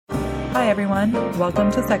Hi everyone,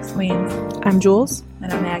 welcome to Sex Queens. I'm Jules.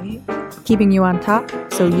 And I'm Maggie. Keeping you on top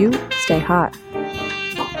so you stay hot.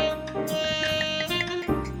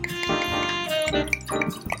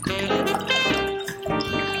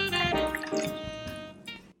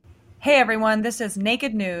 Hey everyone, this is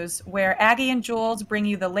Naked News, where Aggie and Jules bring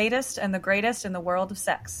you the latest and the greatest in the world of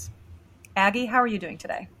sex. Aggie, how are you doing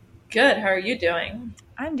today? Good, how are you doing?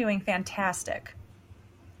 I'm doing fantastic.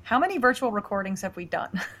 How many virtual recordings have we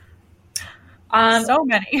done? So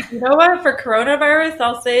many. You know what? For coronavirus,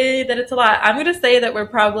 I'll say that it's a lot. I'm going to say that we're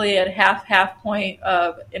probably at half point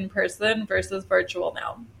of in-person versus virtual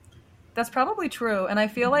now. That's probably true. And I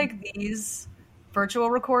feel like these virtual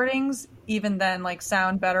recordings, even then, like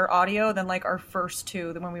sound better audio than like our first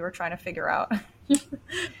two than when we were trying to figure out.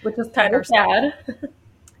 Which is kind of sad.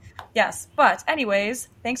 Yes. But anyways,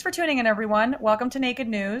 thanks for tuning in, everyone. Welcome to Naked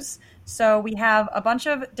News. So we have a bunch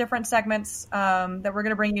of different segments that we're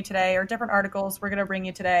going to bring you today, or different articles we're going to bring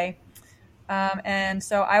you today. And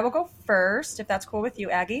so I will go first, if that's cool with you,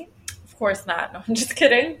 Aggie. Of course not. No, I'm just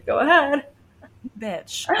kidding. Go ahead.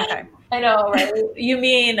 Bitch. Okay. I know, right? You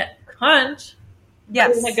mean cunt?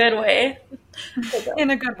 Yes. In a good way. In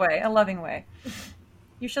a good way, a loving way.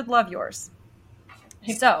 You should love yours.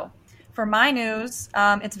 So, for my news,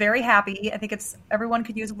 it's very happy. I think everyone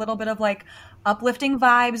could use a little bit of like uplifting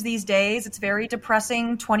vibes these days. It's very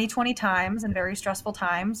depressing 2020 times and very stressful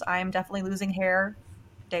times. I am definitely losing hair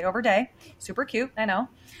day over day. Super cute, I know.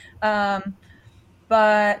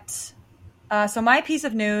 So my piece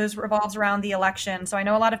of news revolves around the election. So I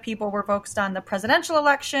know a lot of people were focused on the presidential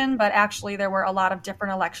election, but actually there were a lot of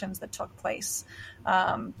different elections that took place,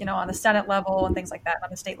 on the Senate level and things like that,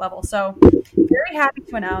 on the state level. So very happy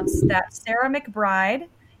to announce that Sarah McBride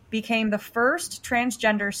became the first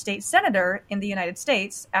transgender state senator in the United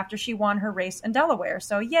States after she won her race in Delaware.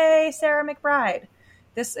 So yay, Sarah McBride.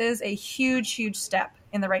 This is a huge, huge step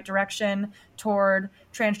in the right direction toward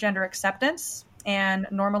transgender acceptance and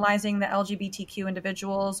normalizing the LGBTQ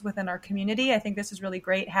individuals within our community. I think this is really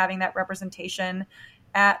great, having that representation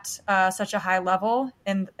at such a high level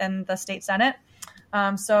in the state Senate.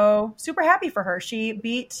 So super happy for her. She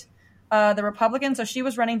beat the Republican, so she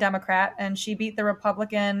was running Democrat, and she beat the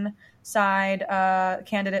Republican side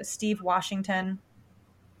candidate, Steve Washington.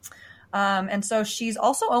 And so she's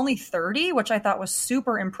also only 30, which I thought was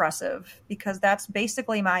super impressive because that's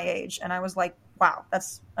basically my age. And I was like, wow,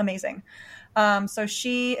 that's amazing. So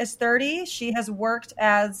she is 30. She has worked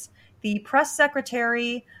as the press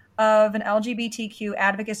secretary of an LGBTQ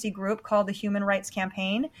advocacy group called the Human Rights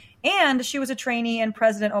Campaign, and she was a trainee in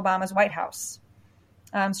President Obama's White House.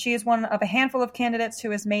 She is one of a handful of candidates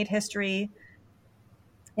who has made history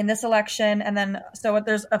in this election. And then, so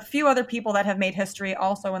there's a few other people that have made history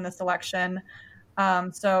also in this election.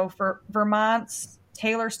 So for Vermont's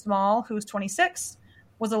Taylor Small, who's 26,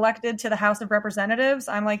 was elected to the House of Representatives.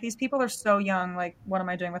 I'm like, these people are so young. Like, what am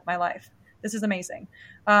I doing with my life? This is amazing.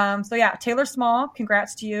 So yeah, Taylor Small,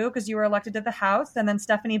 congrats to you because you were elected to the House. And then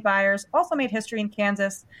Stephanie Byers also made history in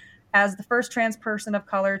Kansas as the first trans person of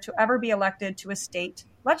color to ever be elected to a state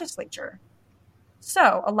legislature.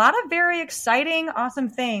 So a lot of very exciting, awesome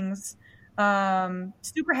things.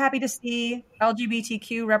 Super happy to see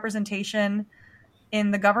LGBTQ representation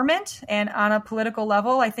in the government and on a political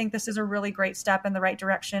level. I think this is a really great step in the right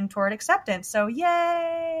direction toward acceptance. So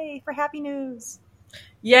yay for happy news.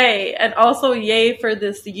 Yay. And also yay for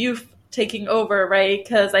this youth taking over, right?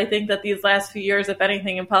 Because I think that these last few years, if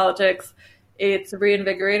anything, in politics, it's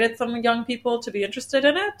reinvigorated some young people to be interested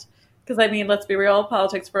in it. Because, I mean, let's be real,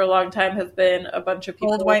 politics for a long time has been a bunch of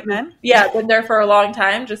people. Old white men? Yeah, been there for a long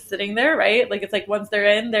time, just sitting there, right? Like, it's like once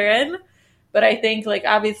they're in, they're in. But I think, like,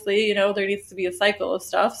 obviously, there needs to be a cycle of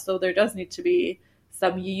stuff. So there does need to be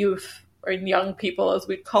some youth or young people, as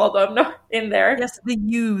we call them, in there. Yes, the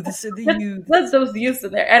youths. The youth. Let's those youths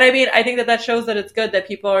in there. And I mean, I think that shows that it's good that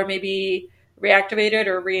people are maybe reactivated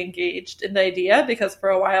or re-engaged in the idea, because for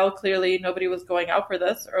a while, clearly, nobody was going out for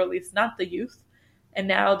this, or at least not the youth. And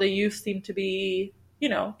now the youth seem to be,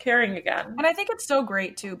 caring again. And I think it's so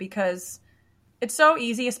great, too, because it's so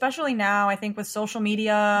easy, especially now, I think, with social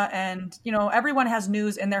media and, everyone has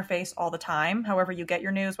news in their face all the time. However you get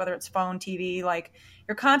your news, whether it's phone, TV, like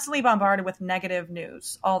you're constantly bombarded with negative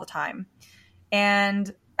news all the time.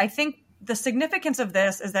 And I think the significance of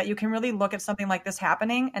this is that you can really look at something like this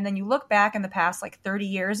happening, and then you look back in the past, like 30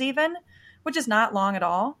 years even, which is not long at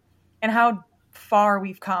all, and how far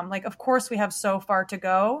we've come. Like, of course we have so far to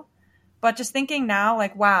go, but just thinking now,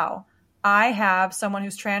 like, wow, I have someone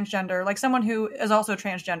who's transgender, like someone who is also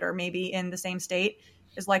transgender, maybe in the same state,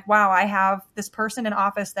 is like, wow, I have this person in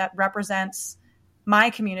office that represents my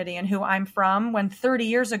community and who I'm from, when 30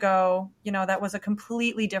 years ago, that was a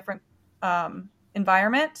completely different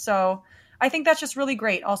environment. So I think that's just really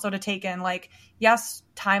great also to take in. Like, yes,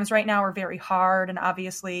 times right now are very hard. And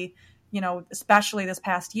obviously, especially this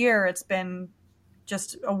past year, it's been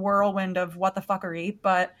just a whirlwind of what the fuckery.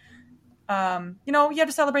 But, you have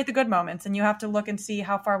to celebrate the good moments, and you have to look and see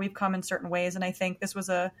how far we've come in certain ways. And I think this was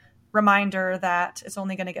a reminder that it's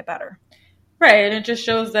only going to get better. Right. And it just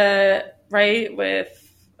shows that, right,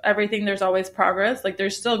 with everything, there's always progress. Like,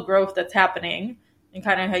 there's still growth that's happening. And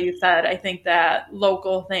kind of how you said, I think that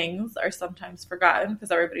local things are sometimes forgotten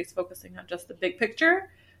because everybody's focusing on just the big picture.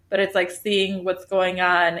 But it's like seeing what's going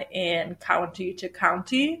on in county to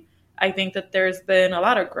county. I think that there's been a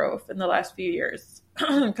lot of growth in the last few years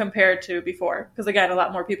compared to before. Because, again, a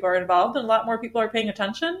lot more people are involved and a lot more people are paying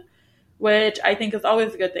attention, which I think is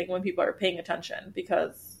always a good thing when people are paying attention,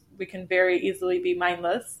 because we can very easily be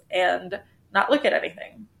mindless and not look at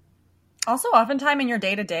anything. Also, oftentimes in your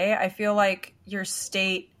day-to-day, I feel like your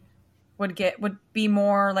state would be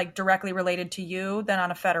more like directly related to you than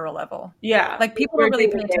on a federal level. Yeah. Like, people don't really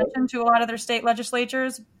pay attention to a lot of their state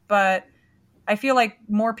legislatures, but I feel like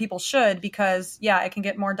more people should, because it can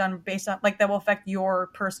get more done based on, like, that will affect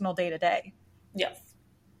your personal day-to-day. Yes.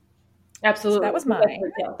 Absolutely. So that was mine.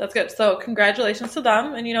 That's good. So congratulations to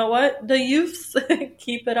them. And you know what? The youths,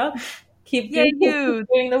 keep it up. Keep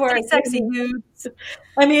doing the work. Stay sexy youths.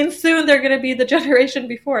 I mean, soon they're going to be the generation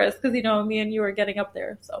before us, because, me and you are getting up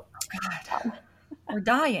there. So, God, we're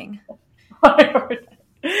dying.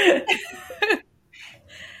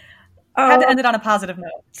 Had to end it on a positive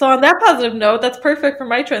note. So on that positive note, that's perfect for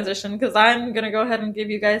my transition, because I'm going to go ahead and give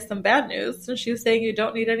you guys some bad news. Since she was saying you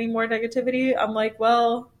don't need any more negativity, I'm like,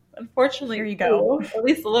 well, unfortunately, here you go. At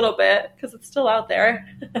least a little bit, because it's still out there.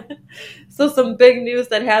 So some big news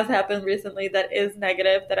that has happened recently that is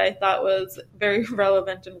negative, that I thought was very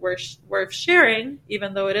relevant and worth sharing,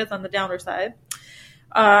 even though it is on the downer side,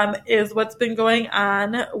 is what's been going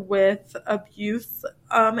on with abuse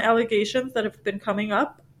allegations that have been coming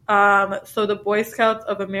up. So the Boy Scouts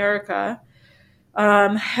of America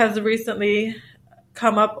has recently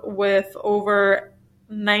come up with over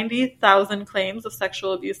 90,000 claims of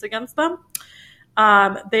sexual abuse against them.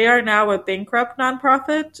 They are now a bankrupt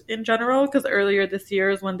nonprofit in general, because earlier this year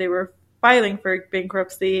is when they were filing for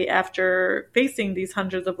bankruptcy after facing these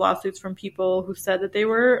hundreds of lawsuits from people who said that they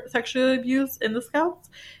were sexually abused in the Scouts.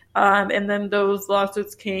 And then those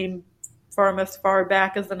lawsuits came from as far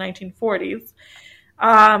back as the 1940s.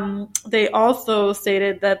 They also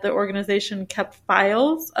stated that the organization kept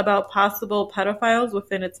files about possible pedophiles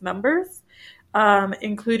within its members,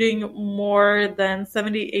 including more than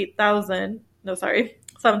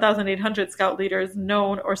 7,800 Scout leaders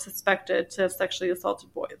known or suspected to have sexually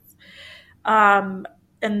assaulted boys. And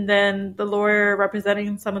then the lawyer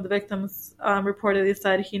representing some of the victims reportedly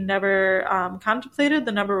said he never contemplated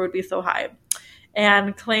the number would be so high.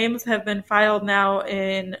 And claims have been filed now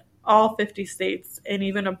in all 50 states and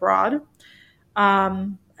even abroad.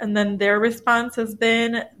 And then their response has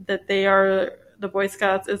been that the Boy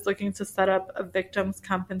Scouts is looking to set up a victims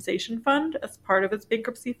compensation fund as part of its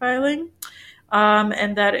bankruptcy filing,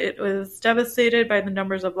 and that it was devastated by the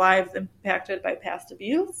numbers of lives impacted by past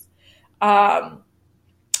abuse.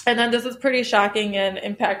 And then this is pretty shocking and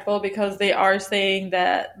impactful, because they are saying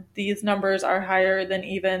that these numbers are higher than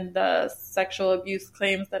even the sexual abuse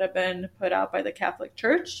claims that have been put out by the Catholic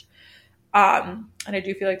Church. And I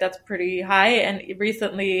do feel like that's pretty high. And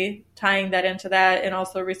recently, tying that into that, and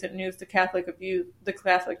also recent news, the Catholic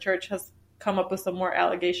Church has come up with some more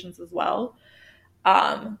allegations as well.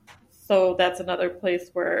 So that's another place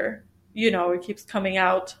where, it keeps coming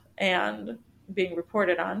out and being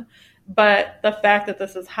reported on. But the fact that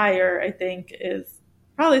this is higher, I think, is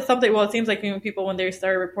probably something, well, it seems like even people, when they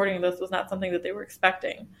started reporting this, was not something that they were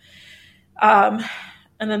expecting. And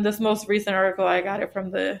then this most recent article, I got it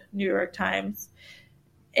from the New York Times.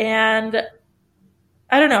 And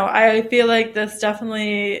I don't know, I feel like this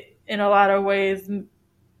definitely, in a lot of ways,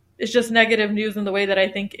 is just negative news in the way that I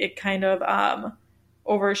think it kind of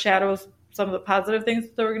overshadows some of the positive things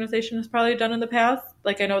that the organization has probably done in the past.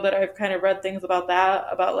 Like, I know that I've kind of read things about that,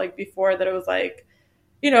 about like before, that it was like,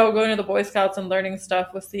 going to the Boy Scouts and learning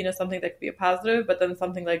stuff was seen as something that could be a positive, but then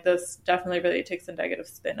something like this definitely really takes a negative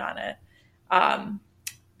spin on it.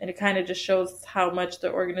 And it kind of just shows how much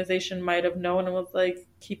the organization might have known and was like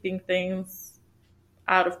keeping things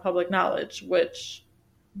out of public knowledge, which...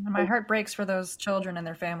 My heart breaks for those children and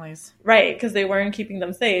their families. Right, because they weren't keeping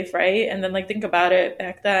them safe, right? And then, like, think about it,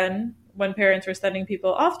 back then, when parents were sending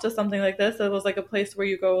people off to something like this, it was like a place where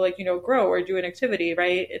you go, like, grow or do an activity,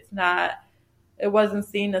 right? It's it wasn't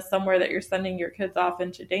seen as somewhere that you're sending your kids off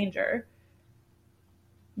into danger.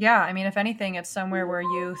 Yeah, I mean, if anything, it's somewhere where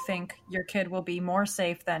you think your kid will be more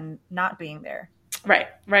safe than not being there. Right.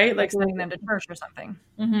 Like sending them to church or something.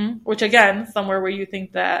 Mm-hmm. Which, again, somewhere where you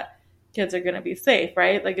think that kids are going to be safe,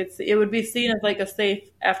 right? Like it would be seen as like a safe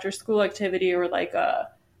after school activity or like a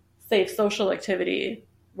safe social activity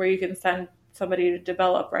where you can send somebody to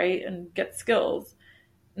develop, right, and get skills,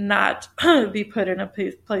 not be put in a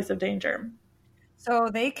place of danger. So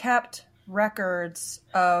they kept records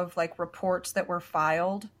of like reports that were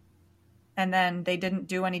filed, and then they didn't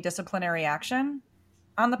do any disciplinary action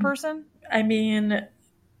on the person? I mean,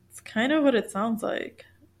 it's kind of what it sounds like.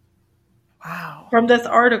 Wow. From this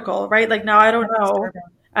article, right? Like now I don't That's know. disturbing.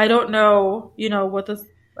 I don't know, what this,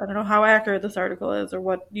 I don't know how accurate this article is or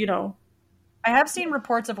what, I have seen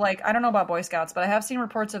reports of like, I don't know about Boy Scouts, but I have seen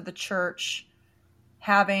reports of the church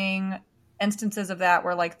having instances of that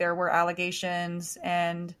where like there were allegations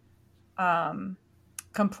and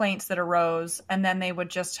complaints that arose, and then they would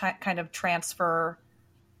just kind of transfer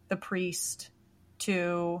the priest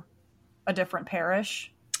to a different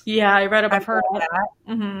parish. Yeah, I read about I've heard of that.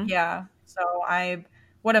 Mm-hmm. Yeah. So I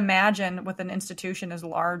would imagine with an institution as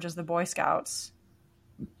large as the Boy Scouts,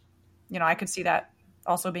 I could see that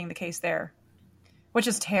also being the case there, which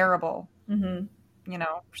is terrible,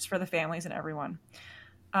 just for the families and everyone.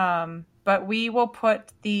 But we will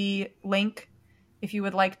put the link if you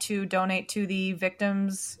would like to donate to the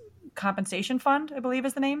Victims Compensation Fund, I believe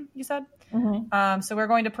is the name you said. Mm-hmm. So we're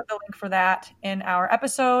going to put the link for that in our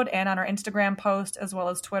episode and on our Instagram post, as well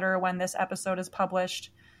as Twitter when this episode is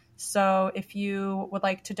published. So if you would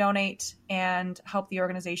like to donate and help the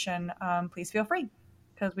organization, please feel free,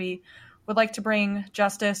 because we would like to bring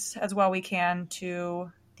justice as well we can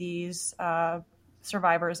to these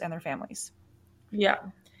survivors and their families. Yeah.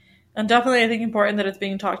 And definitely I think important that it's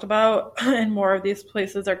being talked about and more of these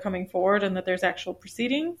places are coming forward and that there's actual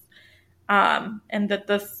proceedings, and that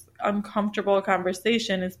this uncomfortable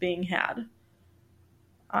conversation is being had.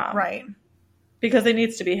 Right. Because it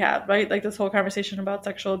needs to be had, right? Like this whole conversation about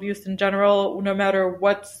sexual abuse in general, no matter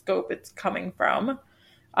what scope it's coming from,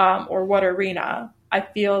 or what arena, I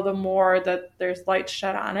feel the more that there's light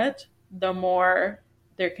shed on it, the more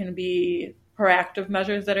there can be proactive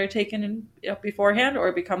measures that are taken beforehand, or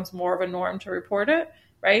it becomes more of a norm to report it,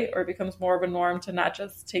 right? Or it becomes more of a norm to not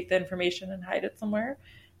just take the information and hide it somewhere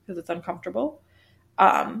because it's uncomfortable.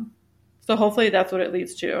 So hopefully that's what it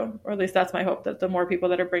leads to, or at least that's my hope, that the more people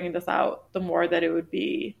that are bringing this out, the more that it would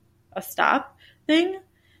be a stop thing.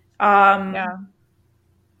 Yeah.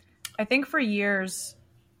 I think for years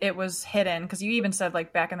it was hidden, because you even said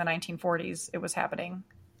like back in the 1940s it was happening,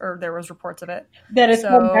 or there was reports of it. That it's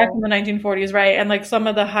come back in the 1940s, right? And like some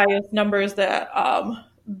of the highest numbers that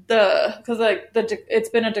it's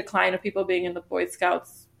been a decline of people being in the Boy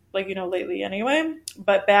Scouts, lately anyway.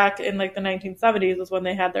 But back in like the 1970s was when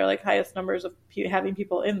they had their like highest numbers of having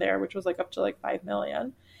people in there, which was like up to like 5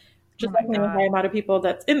 million, which is definitely a high amount of people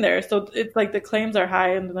that's in there. So it's like the claims are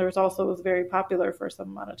high, and there was very popular for some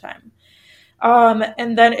amount of time.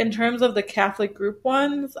 And then in terms of the Catholic group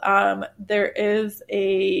ones, there is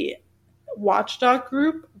a watchdog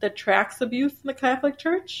group that tracks abuse in the Catholic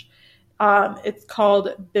Church. It's called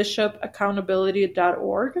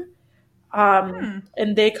bishopaccountability.org.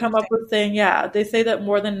 And they come up with saying, they say that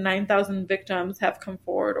more than 9,000 victims have come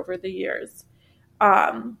forward over the years.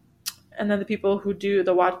 And then the people who do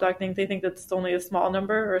the watchdog thing, they think that's only a small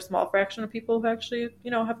number or a small fraction of people who actually,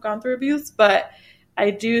 have gone through abuse. But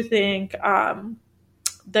I do think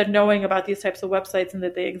that knowing about these types of websites and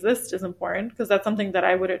that they exist is important, because that's something that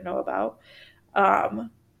I wouldn't know about. But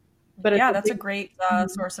that's a great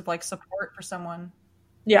source of like support for someone.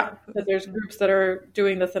 Yeah, that there's groups that are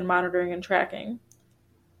doing this and monitoring and tracking.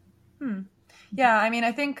 Yeah, I mean,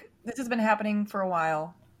 I think this has been happening for a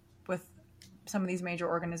while with some of these major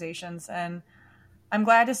organizations, and I'm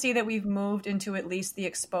glad to see that we've moved into at least the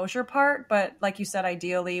exposure part. But like you said,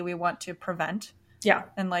 ideally, we want to prevent. Yeah,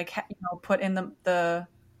 and like put in the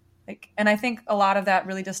like, and I think a lot of that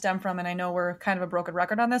really does stem from, and I know we're kind of a broken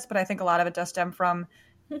record on this, but I think a lot of it does stem from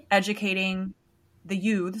educating the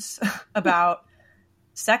youths about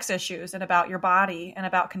sex issues and about your body and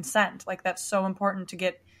about consent. Like that's so important to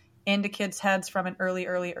get into kids' heads from an early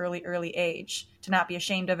age, to not be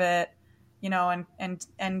ashamed of it,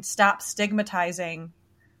 and stop stigmatizing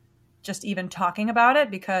just even talking about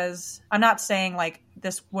it, because I'm not saying like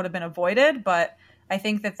this would have been avoided, but I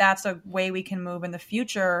think that that's a way we can move in the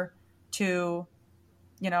future to,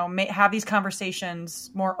 have these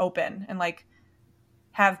conversations more open and like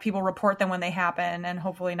have people report them when they happen, and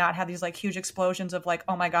hopefully not have these like huge explosions of like,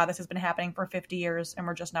 oh my God, this has been happening for 50 years and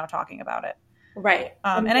we're just now talking about it. Right.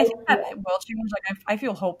 And I think that it will change. Like, I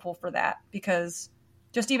feel hopeful for that, because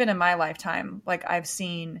just even in my lifetime, like, I've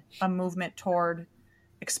seen a movement toward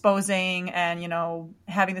exposing and,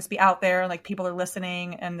 having this be out there, like, people are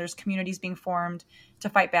listening and there's communities being formed to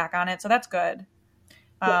fight back on it. So that's good.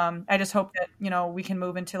 I just hope that, we can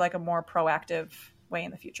move into like a more proactive way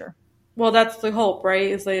in the future. Well, that's the hope,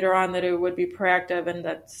 right? Is later on that it would be proactive, and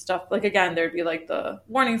that stuff, like, again, there'd be like the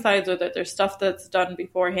warning signs, or that there's stuff that's done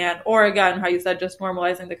beforehand, or again, how you said, just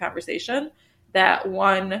normalizing the conversation, that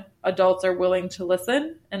one, adults are willing to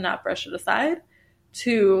listen and not brush it aside.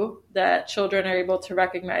 Two, that children are able to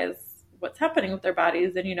recognize what's happening with their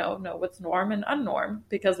bodies and, know what's norm and unnorm,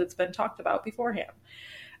 because it's been talked about beforehand.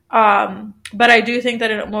 But I do think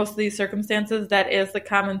that in most of these circumstances, that is the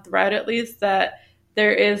common thread, at least, that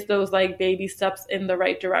there is those like baby steps in the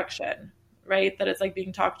right direction, right? That it's like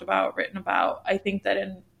being talked about, written about. I think that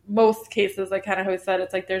in most cases, like kind of how we said,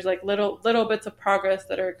 it's like there's like little bits of progress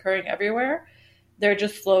that are occurring everywhere. They're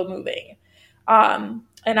just slow moving. And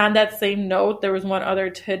on that same note, there was one other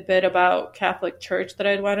tidbit about Catholic Church that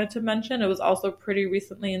I'd wanted to mention. It was also pretty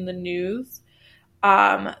recently in the news,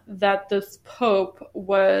 that this Pope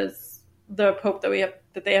was the Pope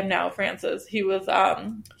that they have now, Francis. He was,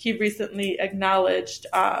 he recently acknowledged,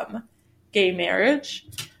 gay marriage,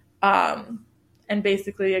 and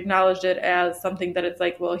basically acknowledged it as something that it's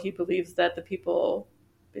like, well, he believes that the people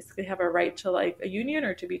basically have a right to like a union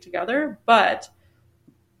or to be together, but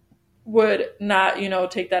would not,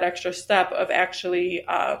 take that extra step of actually,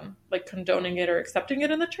 like condoning it or accepting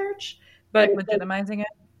it in the church, but legitimizing it.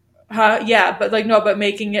 Yeah, but like, no, but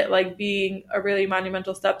making it like being a really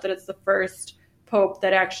monumental step, that it's the first Pope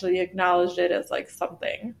that actually acknowledged it as like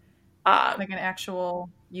something. Like an actual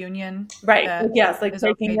union. Right. Yes, like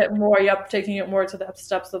taking it more, taking it more to the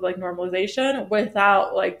steps of like normalization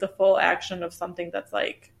without like the full action of something that's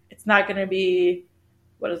like, it's not going to be,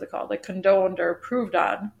 what is it called? Like condoned or approved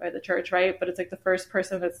on by the church, right? But it's like the first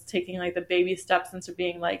person that's taking like the baby steps into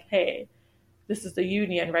being like, hey, this is the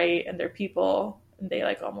union, right? And they're people, and they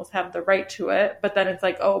like almost have the right to it. But then it's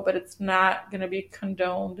like, oh, but it's not going to be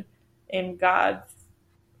condoned in God's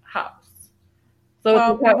house.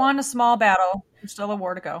 So we won a small battle. There's still a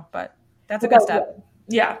war to go, but that's a good step.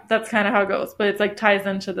 Yeah, that's kind of how it goes. But it's like ties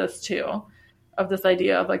into this too, of this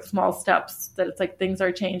idea of like small steps, that it's like things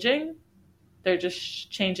are changing. They're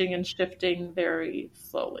just changing and shifting very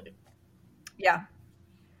slowly. Yeah.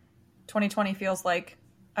 2020 feels like,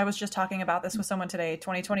 I was just talking about this with someone today.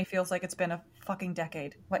 2020 feels like it's been a fucking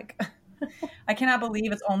decade. Like, I cannot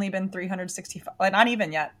believe it's only been 365. Like, not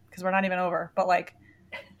even yet, because we're not even over. But like,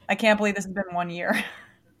 I can't believe this has been 1 year.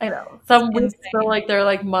 I know. Some weeks feel like they're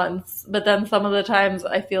like months, but then some of the times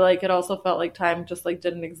I feel like it also felt like time just like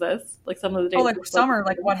didn't exist. Like some of the days. Oh, like summer,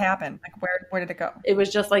 like what happened? Like where did it go? It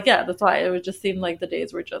was just like, yeah, that's why it would just seem like the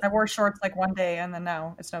days were just. I wore shorts like one day, and then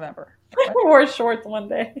now it's November. I wore shorts one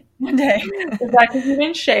day. One day. Is that because you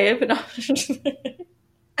didn't shave? No.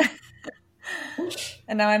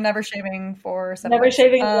 And now I'm never shaving for 7 Never months.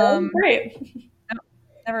 shaving. Great. No,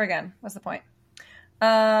 never again. What's the point?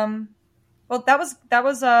 Well, that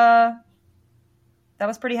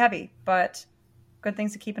was pretty heavy, but good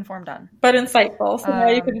things to keep informed on. But insightful. So now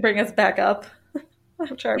you can bring us back up.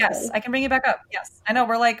 Yes, I can bring you back up. Yes, I know.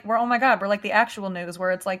 We're oh my God, we're like the actual news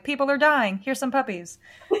where it's like people are dying. Here's some puppies.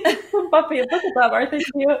 Puppies, look at them. Aren't they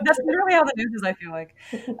cute? That's literally how the news is, I feel like.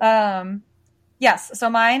 Yes, so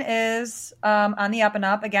mine is on the up and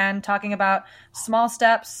up, again, talking about small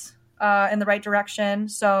steps in the right direction.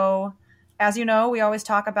 So as you know, we always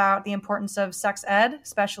talk about the importance of sex ed,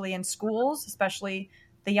 especially in schools, especially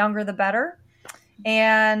the younger, the better.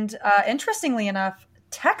 And interestingly enough,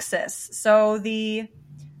 Texas. So the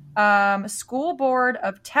School Board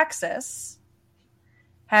of Texas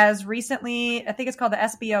has recently, I think it's called the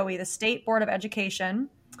SBOE, the State Board of Education,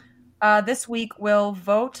 this week will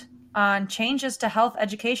vote on changes to health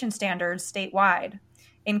education standards statewide,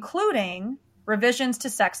 including revisions to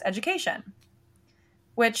sex education,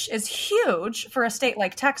 which is huge for a state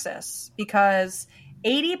like Texas because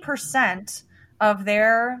 80% of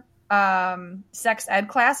their sex ed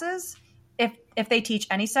classes, if they teach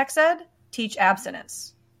any sex ed, teach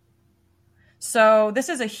abstinence. So this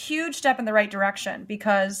is a huge step in the right direction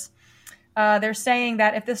because they're saying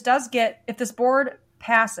that if this board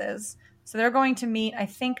passes, so they're going to meet, I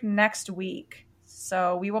think, next week.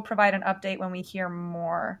 So we will provide an update when we hear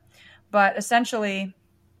more. But essentially,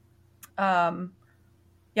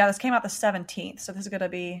 this came out the 17th. So this is going to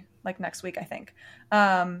be like next week, I think.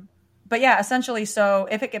 But yeah, essentially, so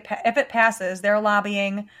if it passes, they're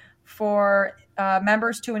lobbying for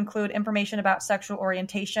members to include information about sexual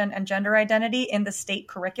orientation and gender identity in the state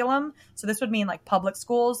curriculum. So this would mean like public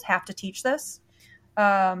schools have to teach this,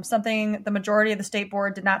 something the majority of the state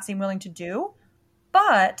board did not seem willing to do.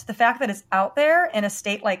 But the fact that it's out there in a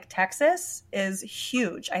state like Texas is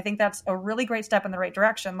huge. I think that's a really great step in the right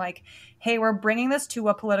direction. Like, hey, we're bringing this to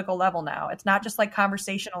a political level now. It's not just like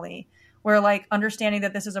conversationally. We're like understanding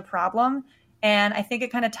that this is a problem. And I think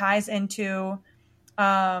it kind of ties into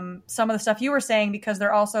some of the stuff you were saying, because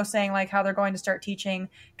they're also saying like how they're going to start teaching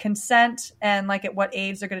consent and like at what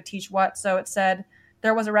age they're going to teach what. So it said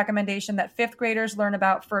there was a recommendation that 5th graders learn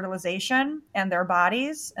about fertilization and their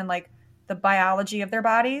bodies and like the biology of their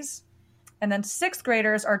bodies. And then 6th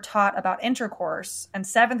graders are taught about intercourse, and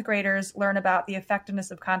 7th graders learn about the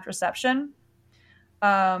effectiveness of contraception.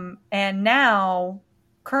 And now,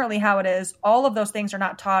 currently how it is, all of those things are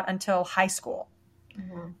not taught until high school,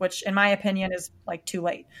 which in my opinion is like too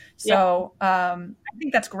late. So I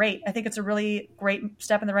think that's great. I think it's a really great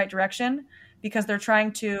step in the right direction, because they're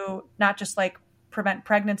trying to not just like prevent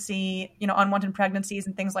pregnancy, unwanted pregnancies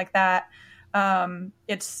and things like that.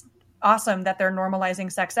 It's awesome that they're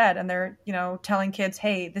normalizing sex ed, and they're, telling kids,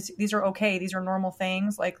 hey, these are okay. These are normal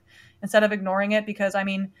things, like, instead of ignoring it. Because I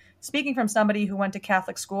mean, speaking from somebody who went to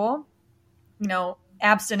Catholic school,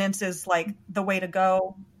 abstinence is like the way to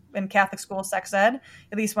go in Catholic school sex ed.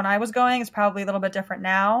 At least when I was going, it's probably a little bit different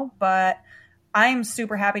now, but I'm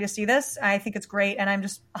super happy to see this. I think it's great. And I'm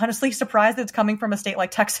just honestly surprised that it's coming from a state like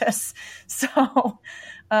Texas. So,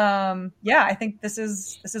 I think this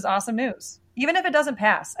is awesome news. Even if it doesn't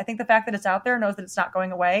pass, I think the fact that it's out there knows that it's not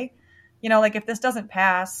going away. Like if this doesn't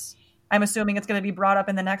pass, I'm assuming it's going to be brought up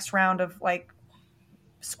in the next round of like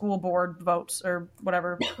school board votes or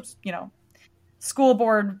whatever, school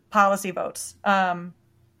board policy votes.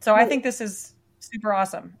 So I think this is super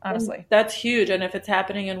awesome, honestly. And that's huge. And if it's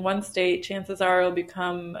happening in one state, chances are it'll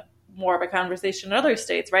become more of a conversation in other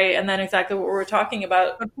states, right? And then exactly what we're talking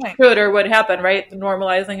about could or would happen, right? The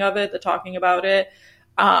normalizing of it, the talking about it.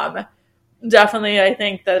 Definitely, I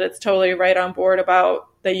think that it's totally right on board about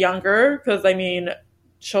the younger, because I mean,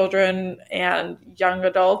 children and young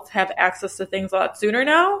adults have access to things a lot sooner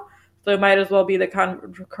now. So it might as well be the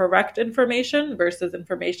correct information versus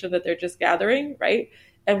information that they're just gathering, right?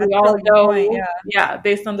 And we all know,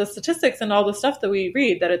 based on the statistics and all the stuff that we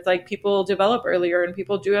read, that it's like people develop earlier and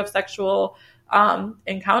people do have sexual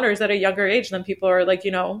encounters at a younger age than people are like,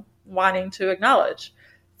 wanting to acknowledge.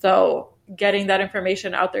 So getting that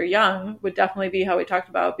information out there young would definitely be how we talked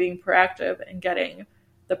about being proactive and getting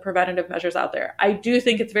the preventative measures out there. I do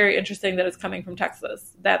think it's very interesting that it's coming from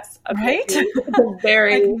Texas. That's a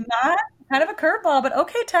very like not kind of a curveball, but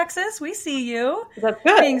okay, Texas, we see you. That's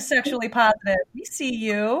good. Being sexually positive. We see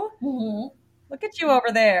you. Mm-hmm. Look at you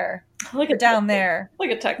over there. Look at down there. Look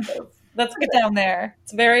at Texas. Look at down there.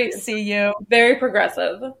 It's very we see you. Very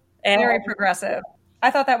progressive. Very progressive.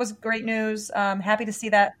 I thought that was great news. Happy to see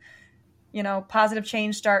that, positive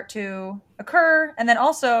change start to occur. And then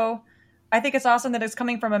also, I think it's awesome that it's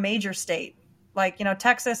coming from a major state. Like,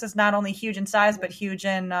 Texas is not only huge in size, but huge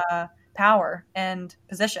in power and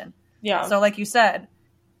position. Yeah. So like you said,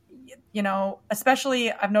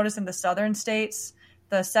 especially I've noticed in the southern states,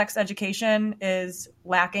 the sex education is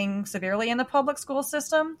lacking severely in the public school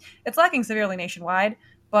system. It's lacking severely nationwide,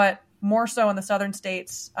 but more so in the southern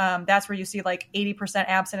states. That's where you see like 80%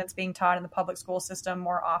 abstinence being taught in the public school system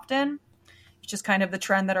more often. It's just kind of the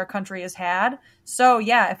trend that our country has had. So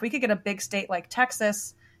yeah, if we could get a big state like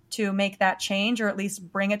Texas to make that change, or at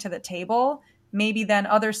least bring it to the table, maybe then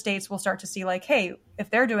other states will start to see like, hey, if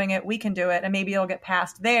they're doing it, we can do it. And maybe it'll get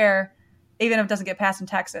passed there, even if it doesn't get passed in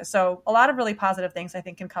Texas. So a lot of really positive things I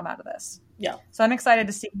think can come out of this. Yeah. So I'm excited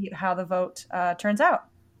to see how the vote turns out.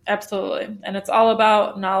 Absolutely. And it's all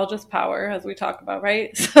about knowledge is power, as we talk about,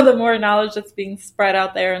 right? So the more knowledge that's being spread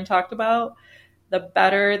out there and talked about, the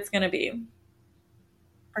better it's going to be.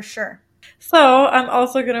 For sure. So I'm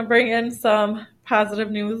also going to bring in some positive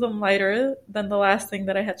news and lighter than the last thing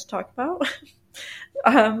that I had to talk about.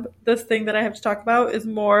 This thing that I have to talk about is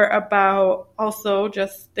more about also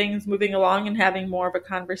just things moving along and having more of a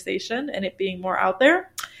conversation and it being more out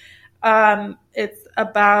there. It's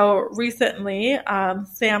about recently,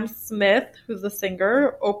 Sam Smith, who's a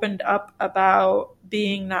singer, opened up about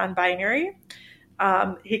being non-binary.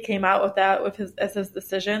 He came out with that as his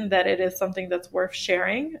decision that it is something that's worth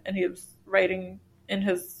sharing. And he was writing in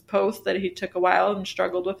his post that he took a while and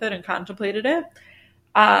struggled with it and contemplated it.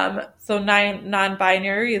 So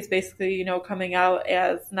non-binary is basically, coming out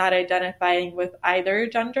as not identifying with either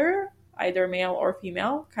gender, either male or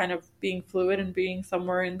female, kind of being fluid and being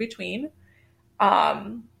somewhere in between.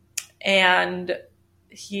 And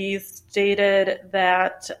he stated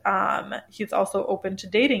that he's also open to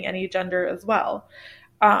dating any gender as well.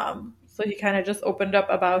 So he kind of just opened up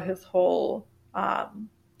about his whole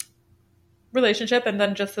relationship, and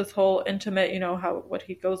then just his whole intimate, what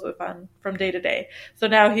he goes with on from day to day. So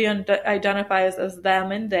now he identifies as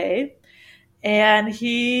them and they. And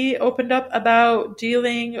he opened up about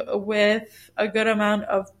dealing with a good amount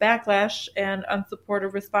of backlash and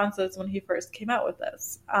unsupportive responses when he first came out with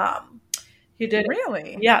this. He did.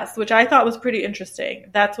 Really? Yes, which I thought was pretty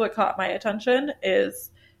interesting. That's what caught my attention,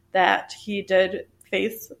 is that he did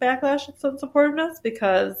face backlash and unsupportiveness,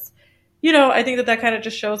 because, I think that kind of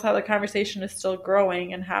just shows how the conversation is still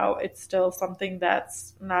growing and how it's still something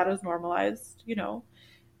that's not as normalized,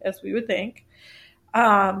 as we would think.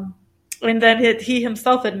 And then he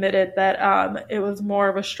himself admitted that it was more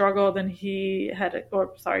of a struggle than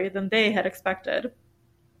than they had expected.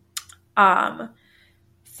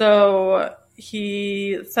 So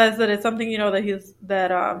he says that it's something, see,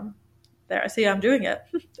 I'm doing it.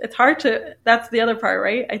 It's hard that's the other part,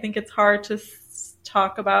 right? I think it's hard to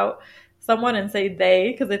talk about someone and say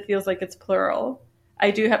they, because it feels like it's plural.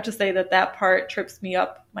 I do have to say that part trips me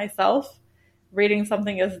up myself. Reading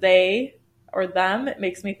something as they or them, it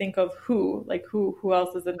makes me think of who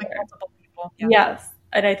else is in there. Multiple people. Yeah. Yes.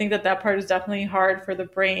 And I think that part is definitely hard for the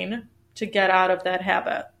brain to get out of that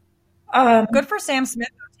habit. Good for Sam Smith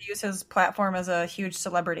to use his platform as a huge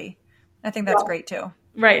celebrity. I think that's great too.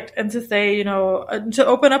 Right. And to say, to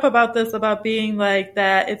open up about this, about being like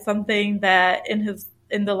that, it's something that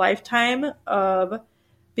in the lifetime of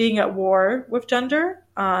being at war with gender,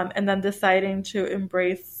 and then deciding to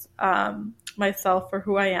embrace myself for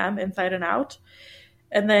who I am inside and out.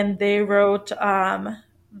 And then they wrote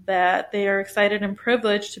that they are excited and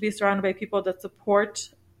privileged to be surrounded by people that support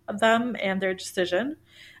them and their decision.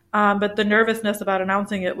 But the nervousness about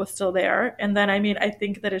announcing it was still there. And then, I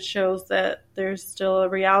think that it shows that there's still a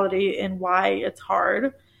reality in why it's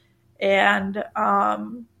hard. And,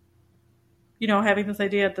 having this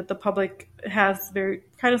idea that the public has very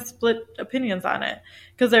kind of split opinions on it.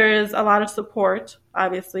 Because there is a lot of support,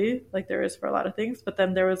 obviously, like there is for a lot of things. But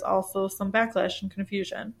then there was also some backlash and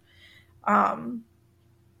confusion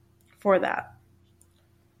for that.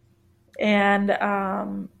 And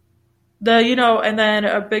and then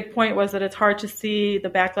a big point was that it's hard to see the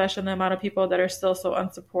backlash and the amount of people that are still so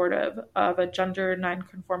unsupportive of a gender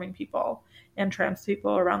non-conforming people and trans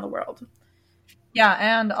people around the world.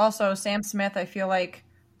 Yeah, and also Sam Smith, I feel like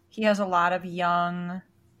he has a lot of young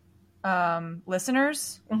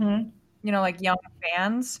listeners, like young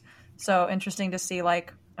fans. So interesting to see,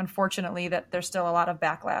 unfortunately, that there's still a lot of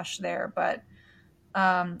backlash there. But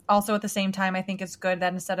also at the same time, I think it's good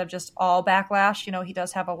that instead of just all backlash, he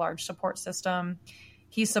does have a large support system.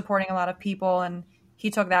 He's supporting a lot of people, and he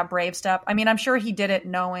took that brave step. I'm sure he did it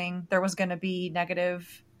knowing there was going to be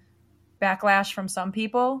negative backlash from some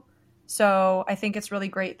people. So I think it's really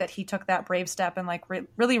great that he took that brave step and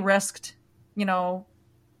really risked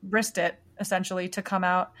it essentially to come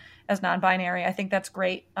out as non-binary. I think that's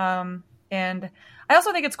great. And I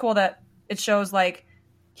also think it's cool that it shows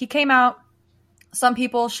he came out. Some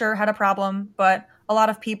people sure had a problem, but a lot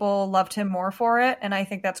of people loved him more for it. And I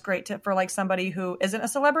think that's great for somebody who isn't a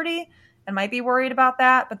celebrity and might be worried about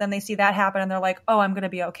that. But then they see that happen and they're like, oh, I'm going to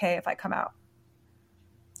be okay if I come out.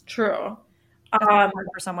 True. That's hard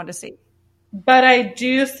for someone to see. But I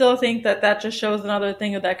do still think that just shows another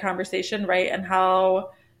thing of that conversation, right? And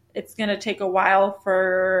how it's going to take a while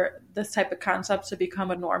for this type of concept to become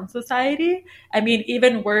a norm society.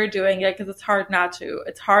 Even we're doing it because it's hard not to.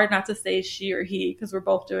 It's hard not to say she or he because we're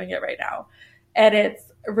both doing it right now. And it's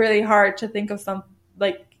really hard to think of an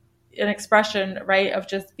expression, right, of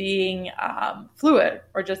just being fluid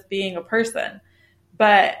or just being a person.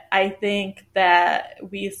 But I think that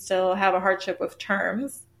we still have a hardship with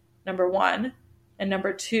terms, number one, and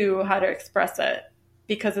number two, how to express it,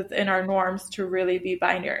 because it's in our norms to really be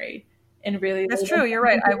binary and really. That's true. You're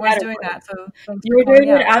right. I was doing that. So you're doing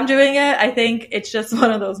it. I'm doing it. I think it's just one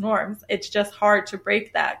of those norms. It's just hard to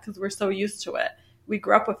break that because we're so used to it. We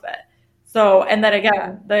grew up with it. So, and then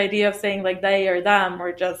again, the idea of saying they or them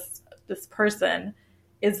or just this person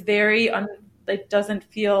is very, it doesn't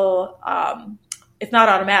feel, it's not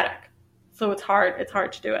automatic. So it's hard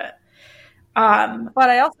to do it. But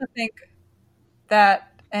I also think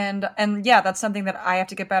that, and yeah, that's something that I have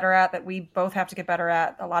to get better at, that we both have to get better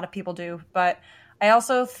at. A lot of people do. But I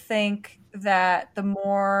also think that the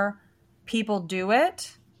more people do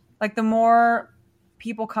it, the more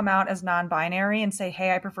people come out as non-binary and say,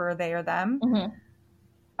 hey, I prefer they or them.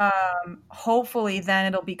 Hopefully then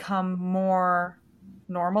it'll become more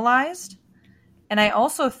normalized. And I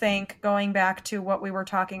also think, going back to what we were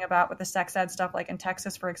talking about with the sex ed stuff, like in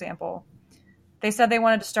Texas, for example, they said they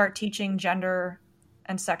wanted to start teaching gender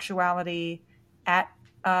and sexuality at,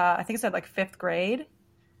 I think it said like 5th grade.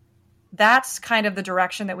 That's kind of the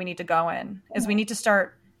direction that we need to go in, is we need to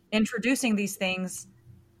start introducing these things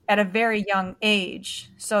at a very young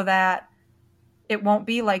age so that it won't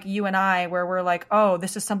be like you and I, where we're like, oh,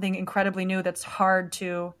 this is something incredibly new that's hard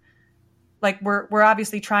to, like, we're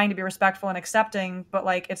obviously trying to be respectful and accepting, but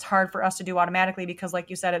like it's hard for us to do automatically because, like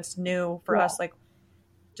you said, it's new for us, like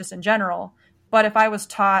just in general. But if I was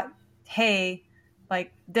taught, hey,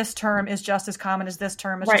 like this term is just as common as this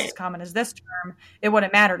term is just as common as this term, it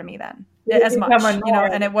wouldn't matter to me then as much, you know,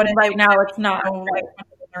 and it wouldn't. Right now it's not. Like,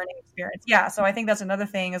 learning experience. Yeah. So I think that's another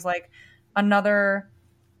thing, is like another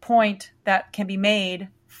point that can be made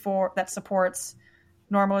for that supports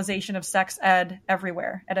normalization of sex ed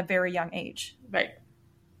everywhere at a very young age. Right.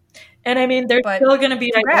 And I mean, there's still going to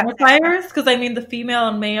be identifiers, because I mean, the female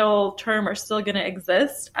and male term are still going to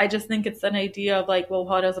exist. I just think it's an idea of like, well,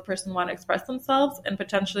 how does a person want to express themselves, and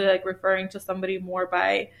potentially like referring to somebody more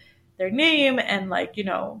by their name and like, you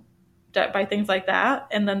know, by things like that.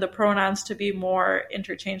 And then the pronouns to be more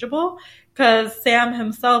interchangeable, because Sam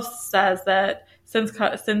himself says that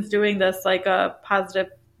since doing this, like a positive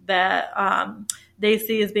that they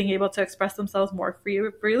see as being able to express themselves more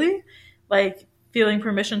freely, like feeling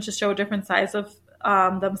permission to show different sides of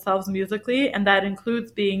themselves musically. And that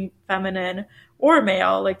includes being feminine or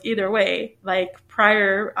male, like either way. Like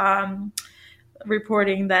prior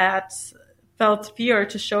reporting that felt fear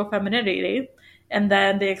to show femininity. And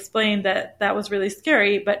then they explained that that was really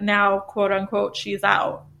scary, but now, quote unquote, she's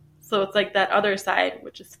out. So it's like that other side,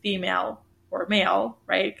 which is female or male,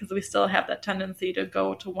 right? Because we still have that tendency to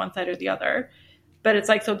go to one side or the other. But it's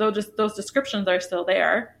like, so those descriptions are still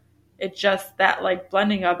there. It's just that like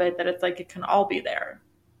blending of it, that it's like it can all be there.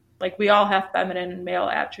 Like we all have feminine and male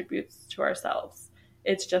attributes to ourselves.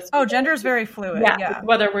 It's just gender is very fluid. Yeah.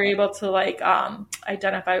 Whether we're able to like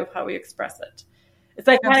identify with how we express it. It's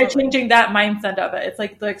like kind of changing that mindset of it. It's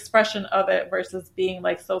like the expression of it versus being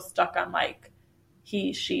like so stuck on like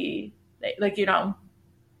he, she, they, like, you know.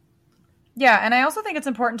 Yeah, and I also think it's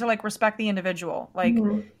important to like respect the individual. Like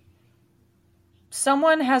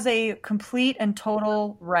someone has a complete and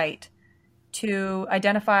total right to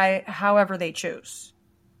identify however they choose,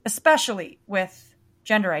 especially with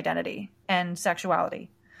gender identity and sexuality,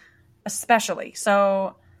 especially.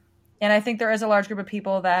 So, and I think there is a large group of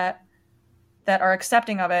people that are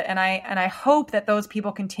accepting of it. And I hope that those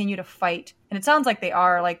people continue to fight. And it sounds like they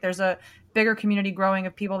are. Like there's a bigger community growing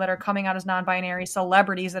of people that are coming out as non-binary,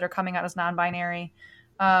 celebrities that are coming out as non-binary.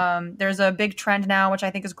 There's a big trend now, which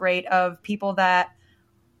I think is great, of people that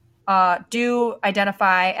do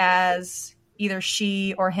identify as either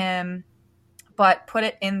she or him, but put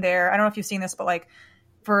it in there. I don't know if you've seen this, but like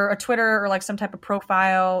for a Twitter or like some type of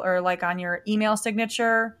profile or like on your email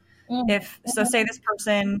signature, say this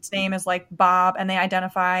person's name is like Bob and they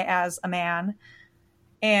identify as a man,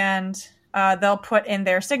 and they'll put in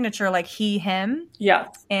their signature like he, him.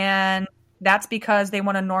 Yes. And that's because they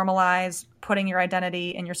want to normalize putting your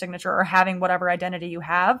identity in your signature or having whatever identity you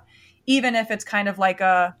have, even if it's kind of like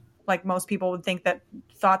most people would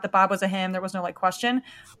thought that Bob was a him. There was no like question,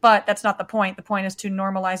 but that's not the point. The point is to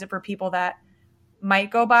normalize it for people that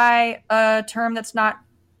might go by a term that's not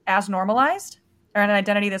as normalized, or an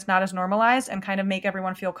identity that's not as normalized, and kind of make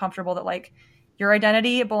everyone feel comfortable that like your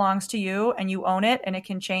identity, it belongs to you and you own it and it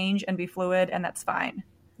can change and be fluid, and that's fine.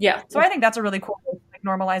 Yeah. So I think that's a really cool way to like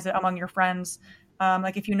normalize it among your friends.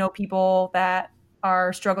 Like if you know people that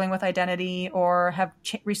are struggling with identity or have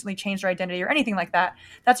recently changed their identity or anything like that,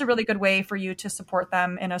 that's a really good way for you to support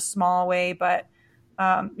them in a small way, but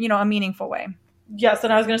a meaningful way. Yes,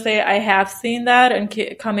 and I was going to say I have seen that,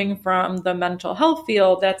 and coming from the mental health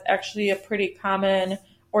field, that's actually a pretty common,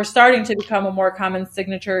 or starting to become a more common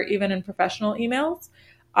signature, even in professional emails.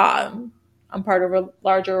 I'm part of a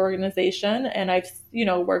larger organization, and I've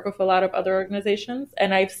work with a lot of other organizations,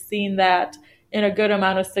 and I've seen that in a good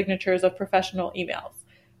amount of signatures of professional emails,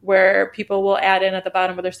 where people will add in at the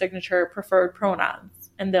bottom of their signature preferred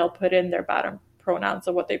pronouns, and they'll put in their bottom pronouns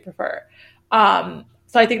of what they prefer.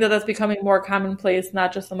 So I think that that's becoming more commonplace,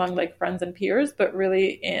 not just among like friends and peers, but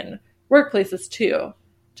really in workplaces too,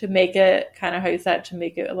 to make it kind of how you said, to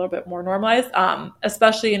make it a little bit more normalized,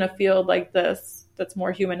 especially in a field like this that's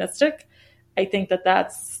more humanistic. I think that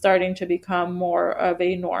that's starting to become more of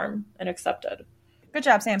a norm and accepted. Good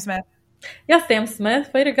job, Sam Smith. Yes, Sam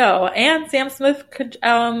Smith, way to go. And Sam Smith could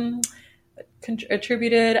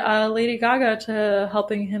attributed Lady Gaga to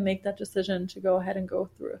helping him make that decision to go ahead and go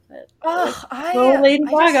through with it. Lady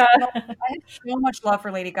Gaga. I have so much love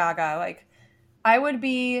for Lady Gaga. Like, I would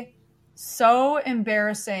be so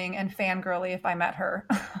embarrassing and fangirly if I met her.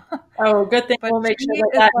 Oh, good thing we'll make sure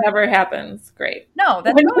that never happens. Great. No,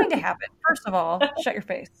 that's going to happen. First of all, shut your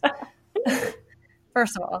face.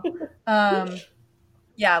 First of all.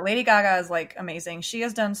 Yeah, Lady Gaga is like amazing. She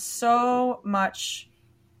has done so much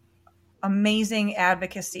amazing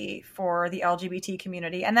advocacy for the LGBT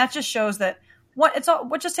community. And that just shows that what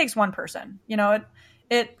just takes one person. You know,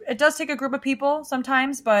 it does take a group of people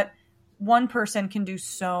sometimes, but one person can do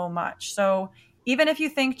so much. So even if you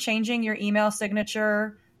think changing your email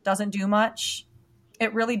signature doesn't do much,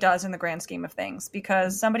 it really does in the grand scheme of things,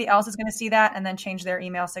 because somebody else is going to see that and then change their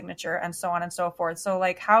email signature and so on and so forth. So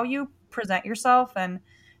like how you present yourself and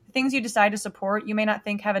the things you decide to support, you may not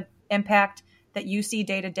think have an impact that you see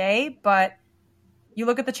day to day, but you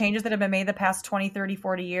look at the changes that have been made the past 20, 30,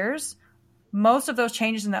 40 years, most of those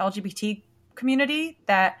changes in the LGBT community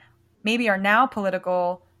that maybe are now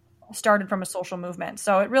political started from a social movement.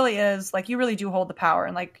 So it really is like, you really do hold the power.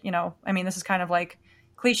 And like, you know, I mean, this is kind of like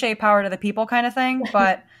cliche power to the people kind of thing,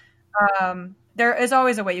 but there is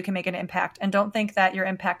always a way you can make an impact, and don't think that your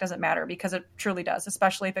impact doesn't matter, because it truly does,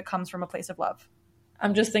 especially if it comes from a place of love.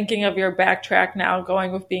 I'm just thinking of your backtrack now,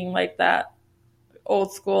 going with being like that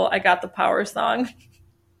old school I Got the Power song.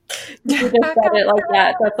 You just said it like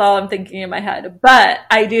that. That's all I'm thinking in my head. But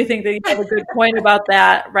I do think that you have a good point about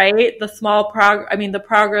that, right? The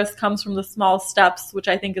progress comes from the small steps, which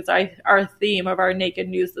I think is our theme of our Naked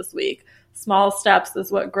News this week. Small steps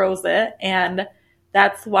is what grows it. And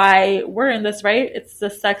that's why we're in this, right? It's the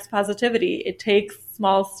sex positivity. It takes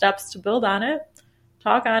small steps to build on it,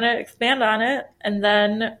 talk on it, expand on it, and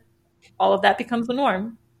then all of that becomes the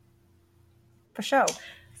norm. For sure.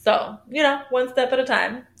 So, you know, one step at a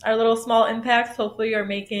time. Our little small impacts hopefully are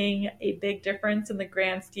making a big difference in the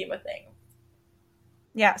grand scheme of things.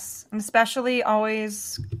 Yes, and especially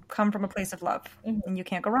always come from a place of love, and you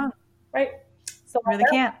can't go wrong. Right. So you really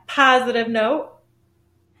can't. Positive note.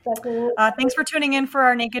 Thanks for tuning in for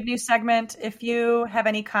our Naked News segment. If you have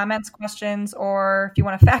any comments, questions, or if you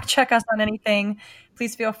want to fact check us on anything,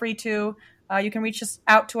 please feel free to. You can reach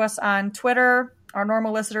out to us on Twitter. Our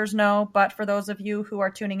normal listeners know, but for those of you who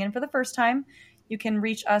are tuning in for the first time, you can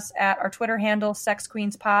reach us at our Twitter handle, Sex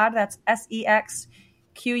Queens Pod. That's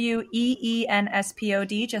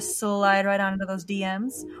SEXQUEENSPOD. Just slide right onto those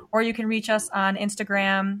DMs. Or you can reach us on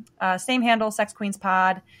Instagram, same handle, Sex Queens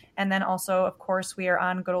Pod. And then also, of course, we are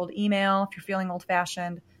on good old email, if you're feeling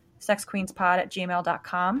old-fashioned,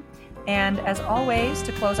 sexqueenspod@gmail.com. And as always,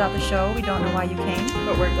 to close out the show, we don't know why you came,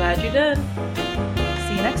 but we're glad you did.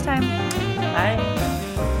 See you next time. Bye.